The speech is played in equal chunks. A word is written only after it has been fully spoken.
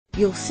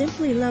You'll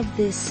simply love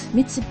this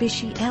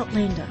Mitsubishi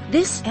Outlander.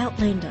 This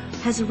Outlander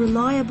has a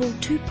reliable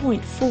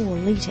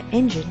 2.4-litre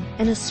engine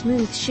and a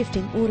smooth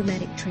shifting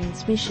automatic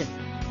transmission.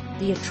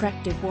 The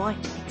attractive white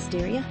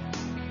exterior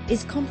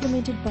is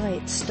complemented by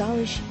its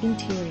stylish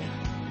interior.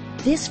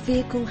 This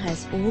vehicle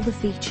has all the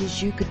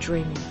features you could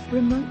dream of: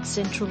 remote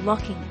central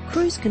locking,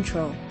 cruise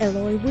control,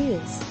 alloy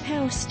wheels,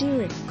 power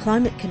steering,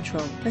 climate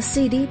control, a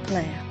CD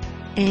player,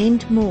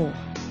 and more.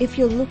 If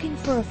you're looking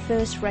for a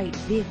first-rate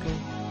vehicle,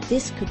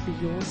 this could be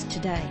yours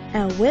today.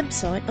 Our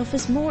website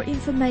offers more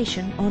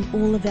information on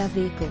all of our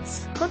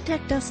vehicles.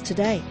 Contact us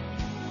today.